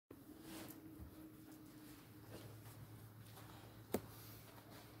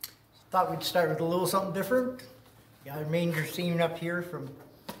Thought we'd start with a little something different. Got a manger scene up here from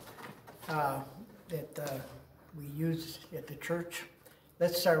that we use at the church.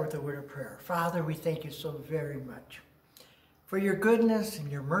 Let's start with a word of prayer. Father, we thank you so very much for your goodness and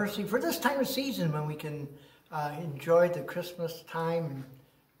your mercy, for this time of season when we can enjoy the Christmas time and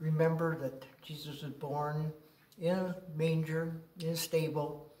remember that Jesus was born in a manger, in a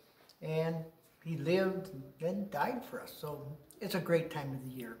stable, and he lived and then died for us. So it's a great time of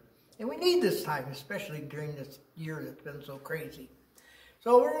the year. And we need this time, especially during this year that's been so crazy.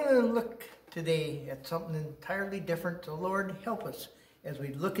 So we're going to look today at something entirely different. So Lord, help us as we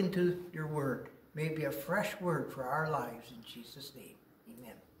look into your word. May it be a fresh word for our lives in Jesus' name.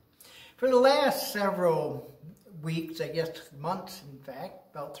 Amen. For the last several weeks, I guess months, in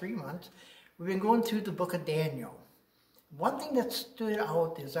fact, about 3 months, we've been going through the book of Daniel. One thing that stood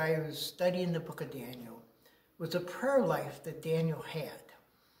out as I was studying the book of Daniel was the prayer life that Daniel had.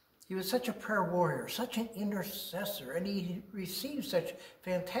 He was such a prayer warrior, such an intercessor, and he received such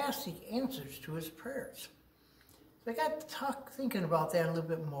fantastic answers to his prayers. So I got to thinking about that a little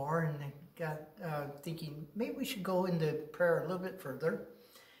bit more, and I got thinking maybe we should go into prayer a little bit further.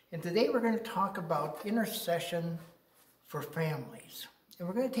 And today we're going to talk about intercession for families. And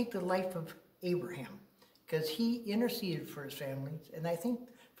we're going to take the life of Abraham, because he interceded for his families, and I think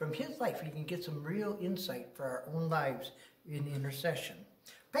from his life we can get some real insight for our own lives in intercession.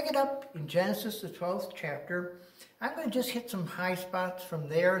 Pick it up in Genesis, the 12th chapter. I'm going to just hit some high spots from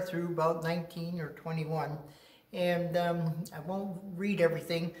there through about 19 or 21. And I won't read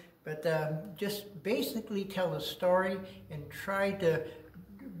everything, but just basically tell the story and try to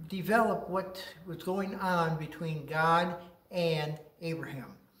develop what was going on between God and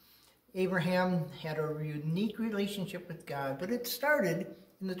Abraham. Abraham had a unique relationship with God, but it started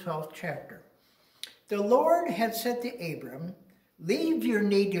in the 12th chapter. The Lord had said to Abram, "Leave your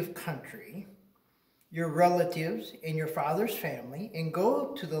native country, your relatives, and your father's family, and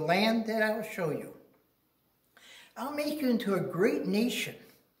go to the land that I will show you. I'll make you into a great nation.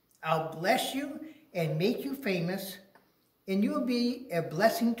 I'll bless you and make you famous, and you will be a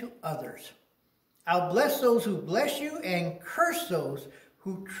blessing to others. I'll bless those who bless you and curse those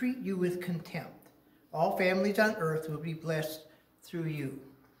who treat you with contempt. All families on earth will be blessed through you."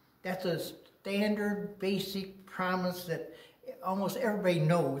 That's a standard, basic promise that almost everybody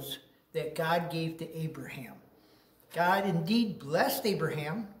knows that God gave to Abraham. God indeed blessed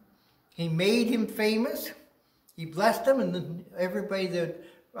Abraham. He made him famous. He blessed him, and everybody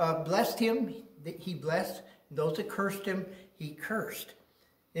that blessed him, he blessed. And those that cursed him, he cursed.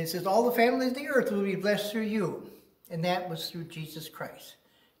 And it says, all the families of the earth will be blessed through you. And that was through Jesus Christ.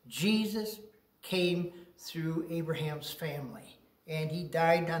 Jesus came through Abraham's family, and he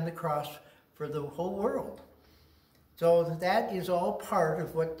died on the cross for the whole world. So that is all part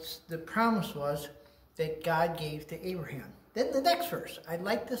of what the promise was that God gave to Abraham. Then the next verse, I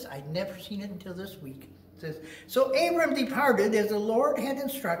like this, I'd never seen it until this week. It says, "So Abram departed as the Lord had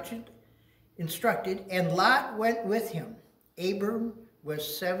instructed, and Lot went with him. Abram was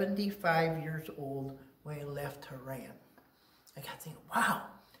 75 years old when he left Haran." I got to think, wow,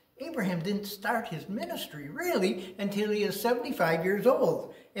 Abraham didn't start his ministry really until he was 75 years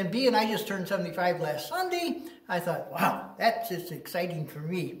old. And being I just turned 75 last Sunday, I thought, wow, that's just exciting for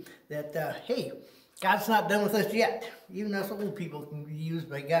me that, hey, God's not done with us yet. Even us old people can be used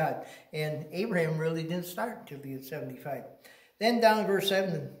by God. And Abraham really didn't start until he was 75. Then down in verse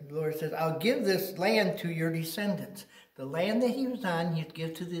 7, the Lord says, "I'll give this land to your descendants." The land that he was on, he'd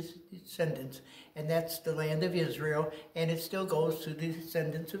give to his descendants. And that's the land of Israel. And it still goes to the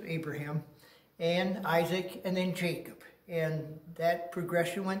descendants of Abraham and Isaac and then Jacob. And that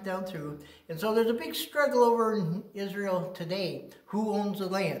progression went down through. And so there's a big struggle over in Israel today. Who owns the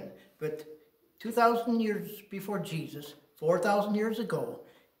land? But 2,000 years before Jesus, 4,000 years ago,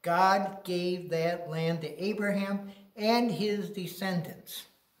 God gave that land to Abraham and his descendants.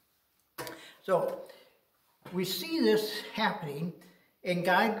 So we see this happening, and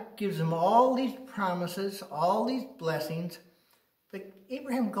God gives them all these promises, all these blessings. But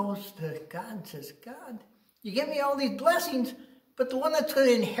Abraham goes to God and says, "God, you give me all these blessings, but the one that's going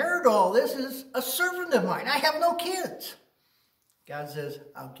to inherit all this is a servant of mine. I have no kids." God says,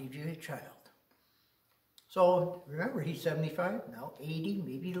 "I'll give you a child." So remember, he's 75, now 80,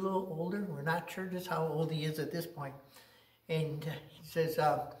 maybe a little older. We're not sure just how old he is at this point. And he says,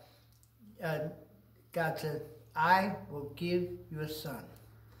 God said, "I will give you a son."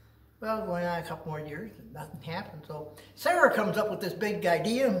 Well, going on a couple more years, and nothing happened. So Sarah comes up with this big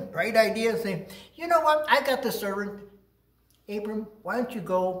idea, bright idea, saying, "You know what? I got the servant. Abram, why don't you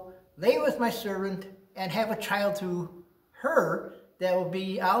go lay with my servant and have a child through her that will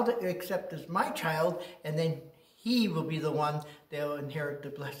be, I'll accept as my child, and then he will be the one that will inherit the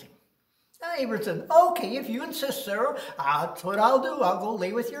blessing. Abraham said, okay, if you insist, Sarah, that's what I'll do. I'll go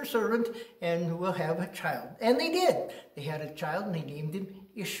lay with your servant, and we'll have a child. And they did. They had a child, and they named him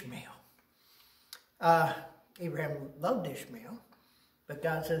Ishmael. Abraham loved Ishmael, but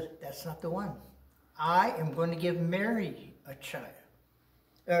God says, that's not the one. I am going to give Mary a child.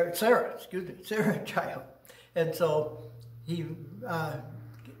 Sarah a child. And so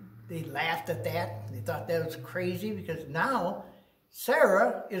they laughed at that. They thought that was crazy because now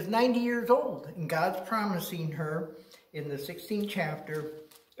Sarah is 90 years old, and God's promising her in the 16th chapter,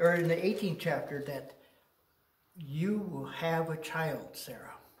 or in the 18th chapter, that you will have a child,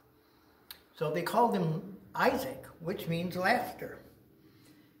 Sarah. So they called him Isaac, which means laughter.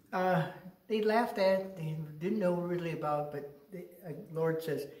 They laughed at it. They didn't know really about it, but the Lord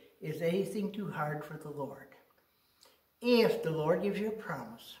says, is anything too hard for the Lord? If the Lord gives you a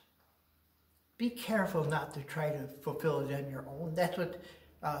promise, be careful not to try to fulfill it on your own. That's what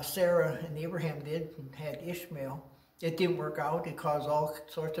Sarah and Abraham did and had Ishmael. It didn't work out. It caused all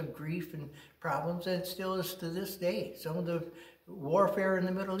sorts of grief and problems, and it still is to this day. Some of the warfare in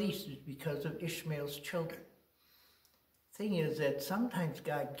the Middle East is because of Ishmael's children. Thing is that sometimes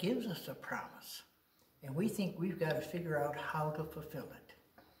God gives us a promise, and we think we've got to figure out how to fulfill it.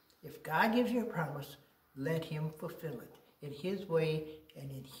 If God gives you a promise, let him fulfill it in his way and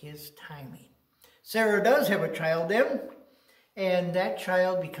in his timing. Sarah does have a child then, and that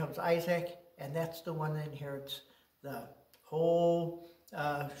child becomes Isaac, and that's the one that inherits the whole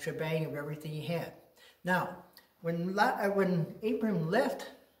shebang of everything he had. Now, when Abram left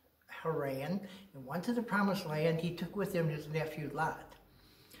Haran and went to the promised land, he took with him his nephew Lot.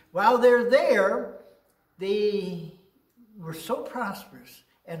 While they're there, they were so prosperous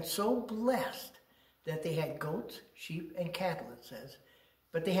and so blessed that they had goats, sheep, and cattle, it says.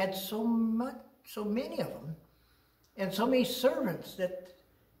 But they had so many of them, and so many servants that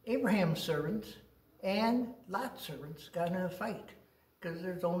Abraham's servants and Lot's servants got in a fight because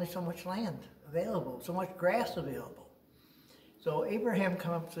there's only so much land available, so much grass available. So Abraham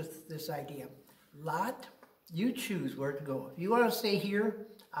comes up with this idea. Lot, you choose where to go. If you want to stay here,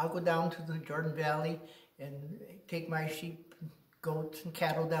 I'll go down to the Jordan Valley and take my sheep, goats, and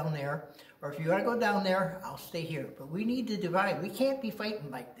cattle down there. Or if you want to go down there, I'll stay here. But we need to divide. We can't be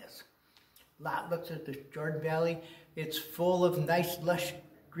fighting like this. Lot looks at the Jordan Valley. It's full of nice, lush,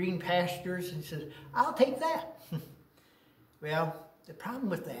 green pastures, and says, I'll take that. Well, the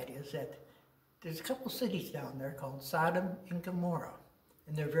problem with that is that there's a couple cities down there called Sodom and Gomorrah,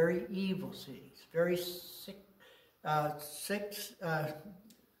 and they're very evil cities, very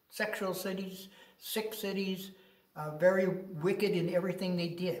sexual cities, sick cities, very wicked in everything they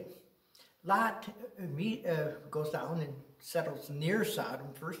did. Lot goes down and settles near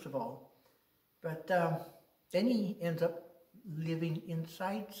Sodom, first of all, but then he ends up living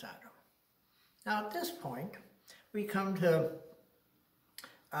inside Sodom. Now at this point, we come to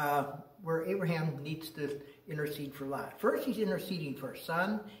where Abraham needs to intercede for Lot. First, he's interceding for a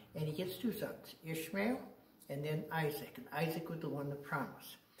son, and he gets two sons, Ishmael and then Isaac. And Isaac was the one that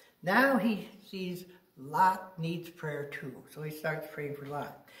promised. Now he sees Lot needs prayer too, so he starts praying for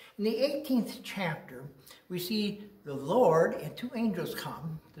Lot. In the 18th chapter, we see the Lord and two angels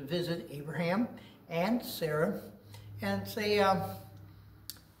come to visit Abraham and Sarah and say,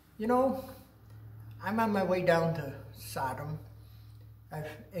 you know, I'm on my way down to Sodom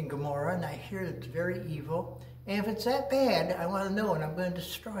and Gomorrah, and I hear it's very evil. And if it's that bad, I want to know, and I'm going to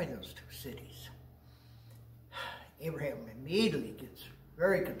destroy those two cities. Abraham immediately gets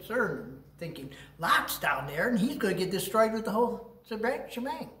very concerned, thinking, Lot's down there, and he's going to get destroyed with the whole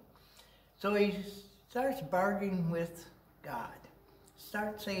shebang. So he starts bargaining with God.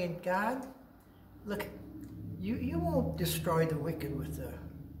 Starts saying, God, look, you won't destroy the wicked with the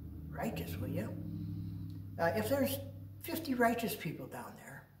righteous, will you? If there's 50 righteous people down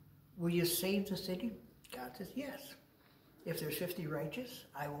there, will you save the city? God says, yes. If there's 50 righteous,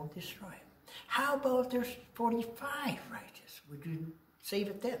 I won't destroy it. How about if there's 45 righteous? Would you save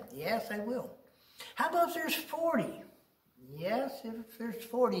it then? Yes, I will. How about if there's 40? Yes, if there's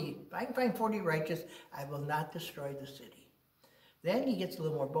 40. If I can find 40 righteous, I will not destroy the city. Then he gets a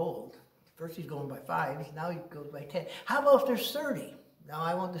little more bold. First he's going by 5, now he goes by 10. How about if there's 30? No,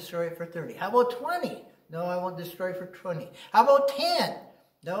 I won't destroy it for 30. How about 20? No, I won't destroy for 20. How about 10?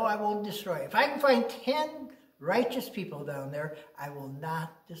 No, I won't destroy. If I can find 10 righteous people down there, I will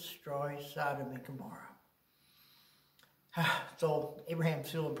not destroy Sodom and Gomorrah. So Abraham's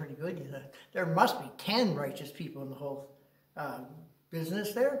feeling pretty good. He said, there must be 10 righteous people in the whole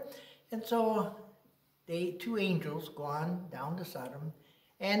business there. And so two angels go on down to Sodom,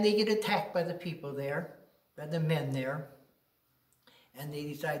 and they get attacked by the people there, by the men there, and they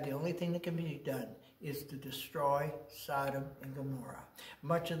decide the only thing that can be done is to destroy Sodom and Gomorrah.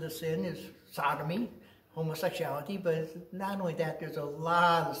 Much of the sin is sodomy, homosexuality, but not only that, there's a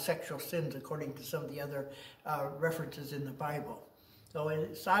lot of sexual sins according to some of the other references in the Bible. So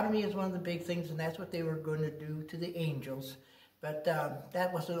sodomy is one of the big things, and that's what they were going to do to the angels. But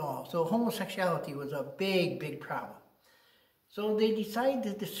that wasn't all. So homosexuality was a big, big problem. So they decide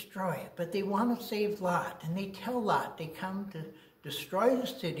to destroy it, but they want to save Lot. And they tell Lot they come to destroy the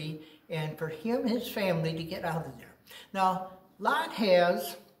city and for him and his family to get out of there. Now, Lot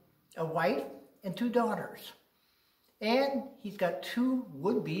has a wife and 2 daughters. And he's got 2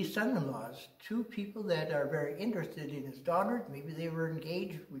 would-be son-in-laws, 2 people that are very interested in his daughters. Maybe they were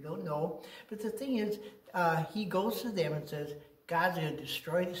engaged, we don't know. But the thing is, he goes to them and says, God's going to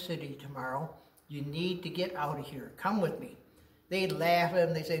destroy the city tomorrow. You need to get out of here. Come with me. They laugh at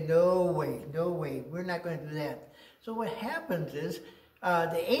him. They say, no way, we're not going to do that. So what happens is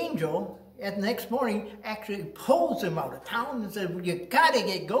the angel, at the next morning, actually pulls him out of town and says, well, you got to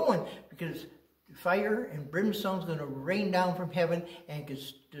get going because fire and brimstone is going to rain down from heaven and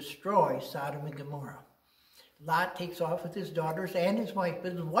destroy Sodom and Gomorrah. Lot takes off with his daughters and his wife,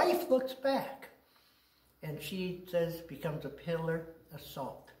 but his wife looks back. And she says, becomes a pillar of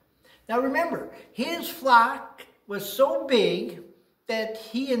salt. Now remember, his flock was so big that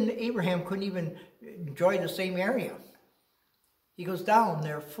he and Abraham couldn't even enjoy the same area. He goes down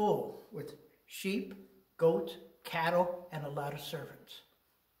there full with sheep, goats, cattle, and a lot of servants.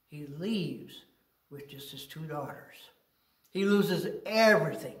 He leaves with just his 2 daughters. He loses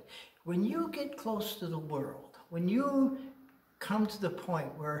everything. When you get close to the world, when you come to the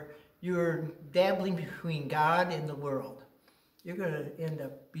point where you're dabbling between God and the world, you're going to end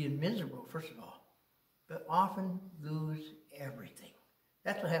up being miserable, first of all, but often lose everything.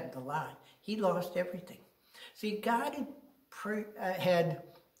 That's what happened to Lot. He lost everything. See, God had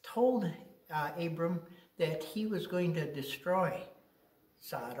told Abram that he was going to destroy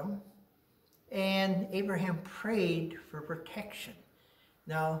Sodom, and Abraham prayed for protection.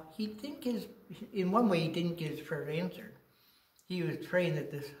 Now, he didn't get in one way, he didn't get his prayer answered. He was praying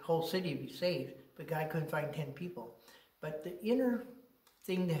that this whole city be saved, but God couldn't find 10 people. But the inner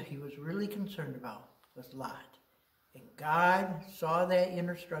thing that he was really concerned about was Lot. And God saw that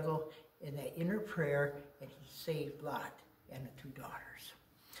inner struggle and that inner prayer, and he saved Lot and the 2 daughters.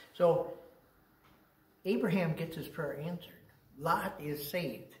 So Abraham gets his prayer answered. Lot is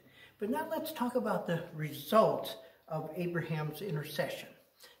saved. But now let's talk about the results of Abraham's intercession.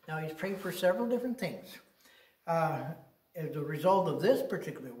 Now he's prayed for several different things. As a result of this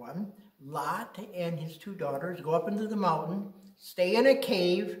particular one, Lot and his 2 daughters go up into the mountain, stay in a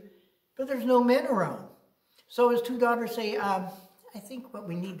cave, but there's no men around. So his 2 daughters say, I think what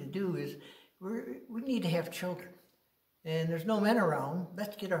we need to do is we need to have children. And there's no men around.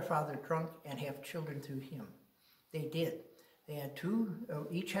 Let's get our father drunk and have children through him. They did. They had 2,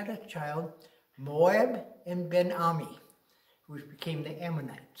 each had a child, Moab and Ben-Ami, who became the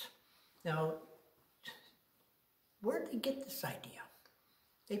Ammonites. Now, where did they get this idea?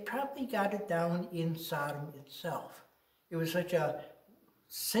 They probably got it down in Sodom itself. It was such a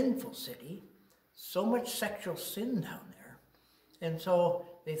sinful city, so much sexual sin down there. And so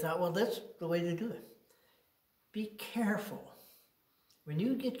they thought, well, that's the way to do it. Be careful. When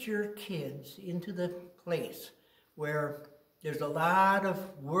you get your kids into the place where there's a lot of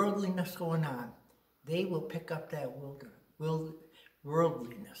worldliness going on, they will pick up that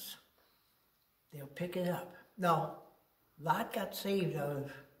worldliness. They'll pick it up. Now, Lot got saved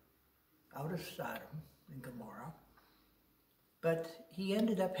out of Sodom and Gomorrah, but he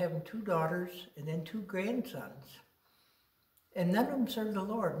ended up having 2 daughters and then 2 grandsons, and none of them served the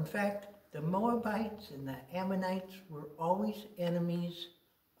Lord. In fact, the Moabites and the Ammonites were always enemies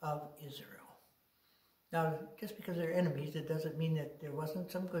of Israel. Now, just because they're enemies, it doesn't mean that there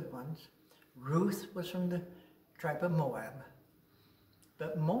wasn't some good ones. Ruth was from the tribe of Moab.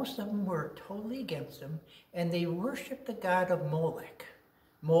 But most of them were totally against him, and they worshiped the god of Molech.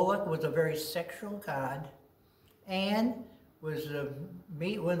 Molech was a very sexual god, and was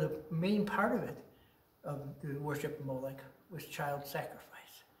one of the main part of it, of the worship of Molech, was child sacrifice.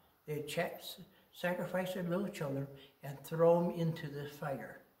 They'd sacrifice their little children and throw them into the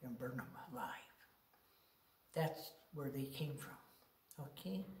fire and burn them alive. That's where they came from,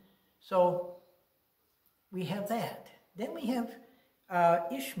 okay? So we have that. Then we have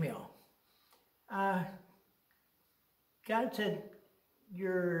Ishmael. God said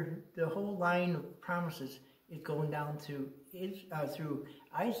the whole line of promises is going down through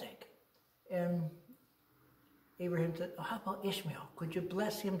Isaac. And Abraham said, oh, how about Ishmael? Could you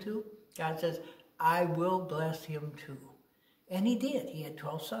bless him too? God says, I will bless him too. And he did. He had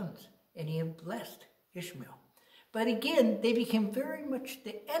 12 sons, and he had blessed Ishmael. But again, they became very much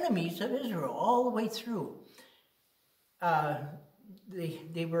the enemies of Israel all the way through.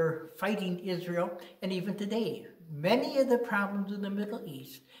 They were fighting Israel, and even today, many of the problems in the Middle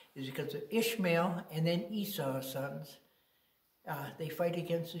East is because of Ishmael and then Esau's sons. They fight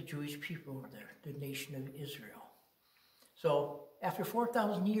against the Jewish people over there, the nation of Israel. So after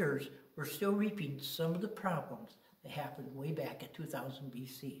 4,000 years, we're still reaping some of the problems that happened way back at 2000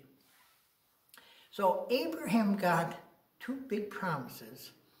 BC. So Abraham got two big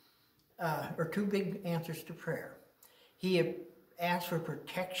promises, or two big answers to prayer. He asked for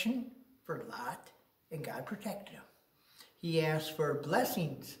protection for Lot, and God protected him. He asked for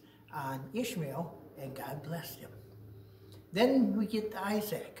blessings on Ishmael, and God blessed him. Then we get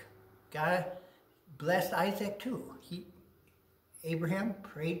Isaac. God blessed Isaac too. Abraham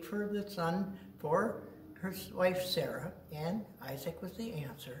prayed for the son for his wife Sarah, and Isaac was the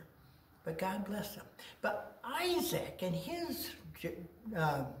answer. But God blessed him. But Isaac and his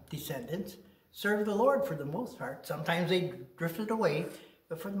descendants served the Lord for the most part. Sometimes they drifted away,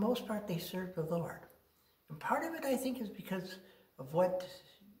 but for the most part they served the Lord. And part of it, I think, is because of what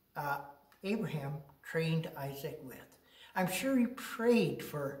Abraham trained Isaac with. I'm sure he prayed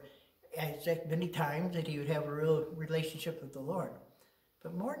for Isaac many times that he would have a real relationship with the Lord.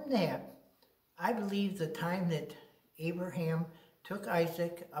 But more than that, I believe the time that Abraham took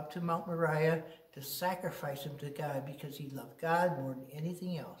Isaac up to Mount Moriah to sacrifice him to God because he loved God more than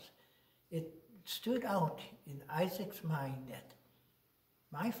anything else, it stood out in Isaac's mind that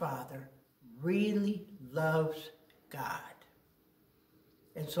my father really loves God.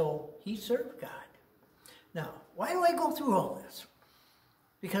 And so he served God. Now, why do I go through all this?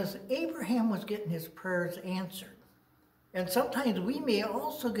 Because Abraham was getting his prayers answered. And sometimes we may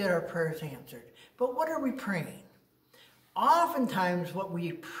also get our prayers answered. But what are we praying? Oftentimes what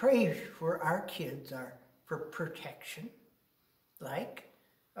we pray for our kids are for protection, like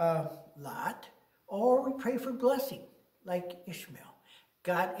Lot, or we pray for blessing, like Ishmael.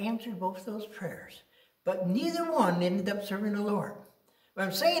 God answered both those prayers, but neither one ended up serving the Lord. What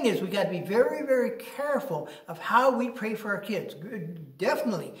I'm saying is we got to be very, very careful of how we pray for our kids.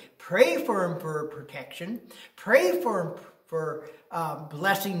 Definitely pray for them for protection. Pray for them for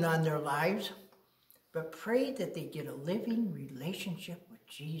blessing on their lives. But pray that they get a living relationship with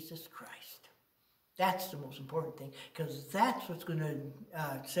Jesus Christ. That's the most important thing, because that's what's going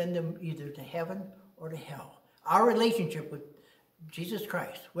to send them either to heaven or to hell. Our relationship with Jesus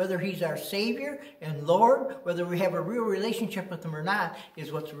Christ, whether he's our Savior and Lord, whether we have a real relationship with him or not,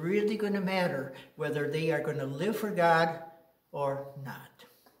 is what's really going to matter, whether they are going to live for God or not.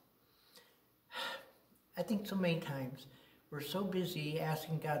 I think so many times we're so busy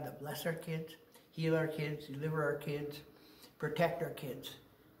asking God to bless our kids, heal our kids, deliver our kids, protect our kids,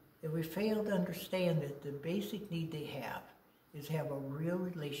 that we fail to understand that the basic need they have is to have a real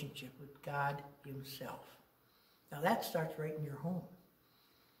relationship with God himself. Now that starts right in your home.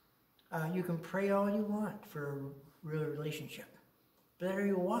 You can pray all you want for a real relationship. But are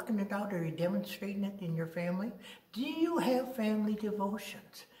you walking it out? Are you demonstrating it in your family? Do you have family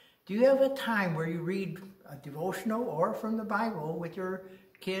devotions? Do you have a time where you read a devotional or from the Bible with your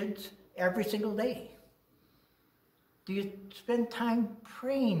kids every single day? Do you spend time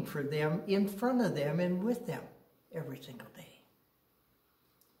praying for them, in front of them, and with them every single day?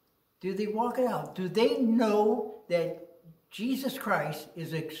 Do they walk it out? Do they know that Jesus Christ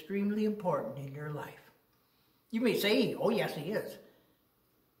is extremely important in your life? You may say, oh yes, he is.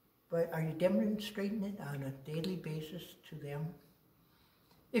 But are you demonstrating it on a daily basis to them?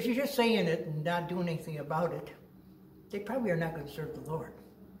 If you're just saying it and not doing anything about it, they probably are not going to serve the Lord.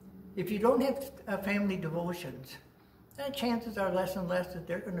 If you don't have family devotions, then chances are less and less that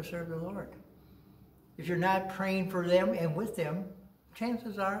they're going to serve the Lord. If you're not praying for them and with them,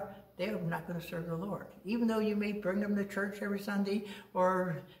 chances are they're not going to serve the Lord. Even though you may bring them to church every Sunday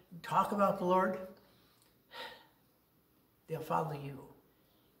or talk about the Lord, they'll follow you.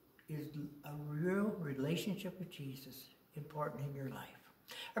 Is a real relationship with Jesus important in your life?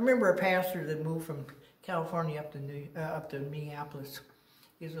 I remember a pastor that moved from California up to Minneapolis.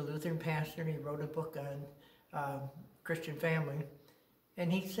 He's a Lutheran pastor, and he wrote a book on Christian family.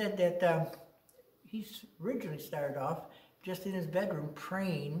 And he said that he originally started off just in his bedroom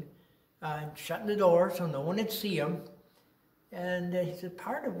praying, shutting the door so no one would see him. And he said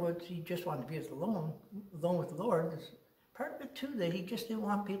part of what he just wanted to be alone with the Lord. Is part of it too that he just didn't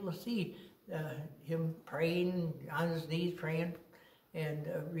want people to see him praying on his knees, praying and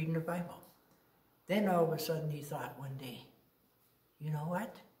reading the Bible. Then all of a sudden he thought one day, you know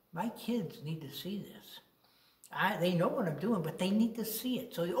what? My kids need to see this. They know what I'm doing, but they need to see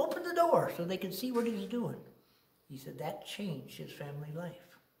it. So he opened the door so they could see what he's doing. He said that changed his family life.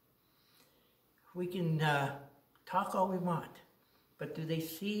 We can talk all we want, but do they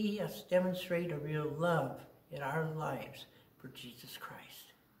see us demonstrate a real love in our lives for Jesus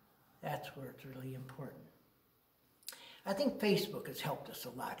Christ? That's where it's really important. I think Facebook has helped us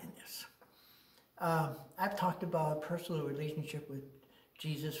a lot in this. I've talked about a personal relationship with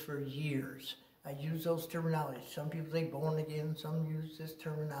Jesus for years. I use those terminologies. Some people say born again, some use this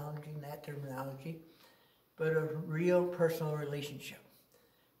terminology and that terminology, but a real personal relationship.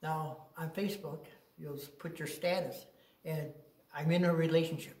 Now, on Facebook, you'll put your status, and I'm in a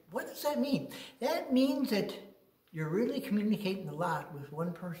relationship. What does that mean? That means that you're really communicating a lot with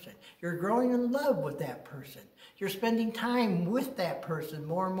one person. You're growing in love with that person. You're spending time with that person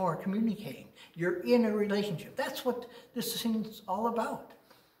more and more, communicating. You're in a relationship. That's what this thing's all about.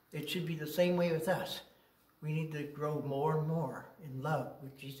 It should be the same way with us. We need to grow more and more in love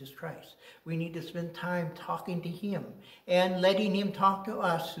with Jesus Christ. We need to spend time talking to Him and letting Him talk to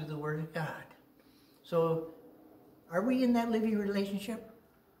us through the Word of God. So, are we in that living relationship?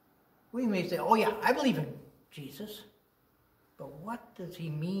 We may say, oh yeah, I believe in Jesus. But what does He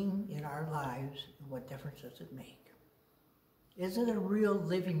mean in our lives, and what difference does it make? Is it a real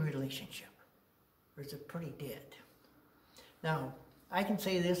living relationship? Or is it pretty dead? Now, I can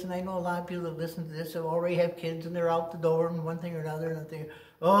say this, and I know a lot of people that listen to this that already have kids and they're out the door and one thing or another, and they think,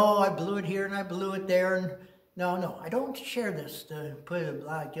 oh, I blew it here and I blew it there. And no, I don't share this to put a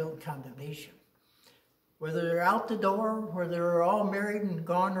lot of guilt and condemnation. Whether they're out the door, whether they're all married and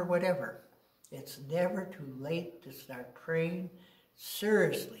gone or whatever, it's never too late to start praying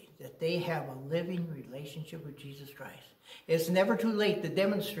seriously that they have a living relationship with Jesus Christ. It's never too late to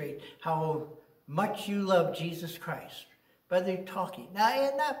demonstrate how much you love Jesus Christ. By their talking. Now,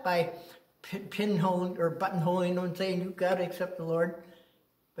 and not by pinholing or buttonholing them and saying you've got to accept the Lord,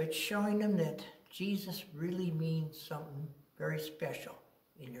 but showing them that Jesus really means something very special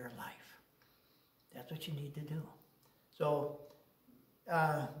in your life. That's what you need to do. So,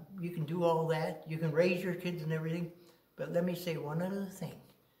 you can do all that. You can raise your kids and everything, but let me say one other thing.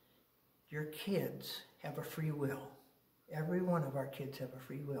 Your kids have a free will. Every one of our kids have a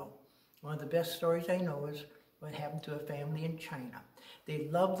free will. One of the best stories I know is what happened to a family in China. They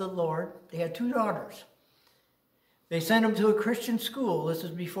loved the Lord. They had 2 daughters. They sent them to a Christian school. This is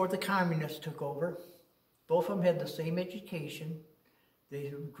before the communists took over. Both of them had the same education.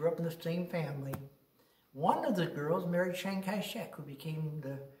 They grew up in the same family. One of the girls married Chiang Kai-shek, who became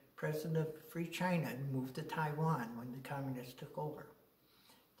the president of Free China and moved to Taiwan when the communists took over.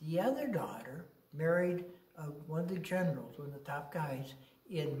 The other daughter married one of the generals, one of the top guys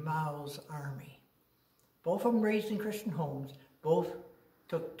in Mao's army. Both of them raised in Christian homes. Both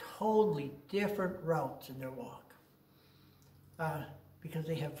took totally different routes in their walk because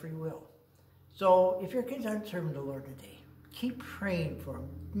they have free will. So if your kids aren't serving the Lord today, keep praying for them.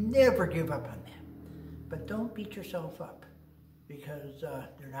 Never give up on them. But don't beat yourself up because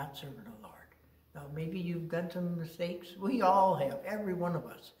they're not serving the Lord. Now, maybe you've done some mistakes. We all have, every one of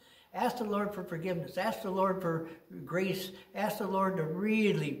us. Ask the Lord for forgiveness. Ask the Lord for grace. Ask the Lord to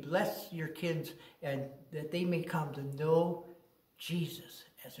really bless your kids and that they may come to know Jesus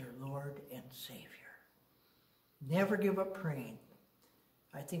as their Lord and Savior. Never give up praying.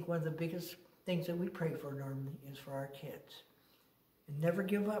 I think one of the biggest things that we pray for normally is for our kids. And never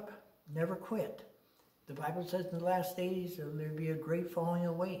give up. Never quit. The Bible says in the last days there'll be a great falling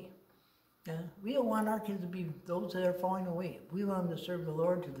away. We don't want our kids to be those that are falling away. We want them to serve the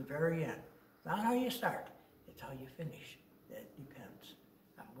Lord to the very end. Not how you start, it's how you finish. That depends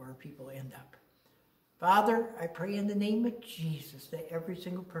on where people end up. Father, I pray in the name of Jesus that every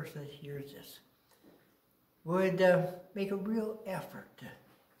single person that hears this would make a real effort to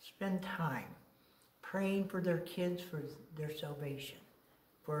spend time praying for their kids for their salvation,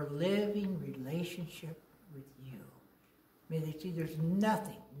 for a living relationship with you. May they see there's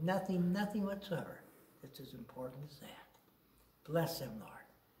nothing whatsoever that's as important as that. Bless them, Lord.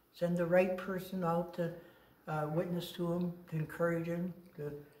 Send the right person out to witness to them, to encourage them,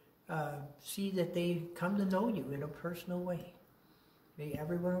 to see that they come to know you in a personal way. May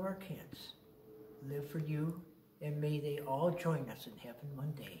every one of our kids live for you, and may they all join us in heaven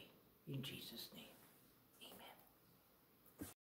one day. In Jesus' name.